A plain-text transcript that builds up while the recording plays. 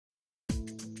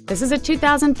This is a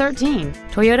 2013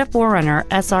 Toyota 4Runner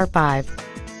SR5.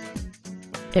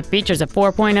 It features a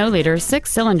 4.0-liter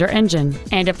six-cylinder engine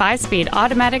and a 5-speed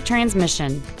automatic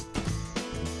transmission.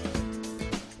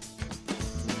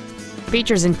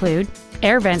 Features include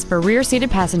air vents for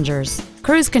rear-seated passengers,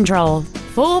 cruise control,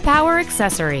 full power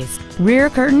accessories, rear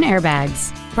curtain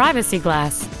airbags, privacy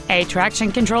glass, a traction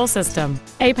control system,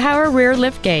 a power rear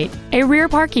liftgate, a rear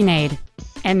parking aid,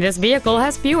 and this vehicle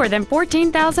has fewer than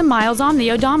 14,000 miles on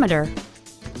the odometer.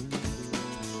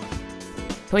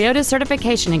 Toyota's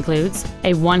certification includes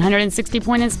a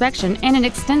 160-point inspection and an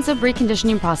extensive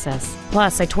reconditioning process,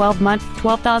 plus a 12-month,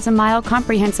 12,000-mile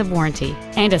comprehensive warranty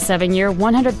and a 7-year,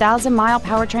 100,000-mile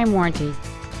powertrain warranty.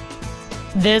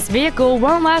 This vehicle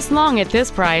won't last long at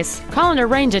this price. Call and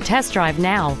arrange a test drive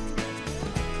now.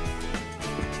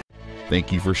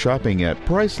 Thank you for shopping at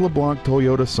Price LeBlanc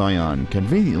Toyota Scion,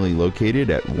 conveniently located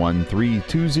at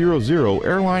 13200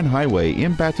 Airline Highway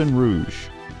in Baton Rouge.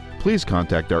 Please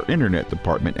contact our internet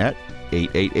department at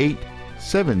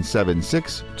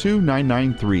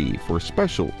 888-776-2993 for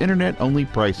special internet-only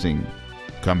pricing.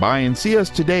 Come by and see us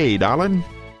today, darling.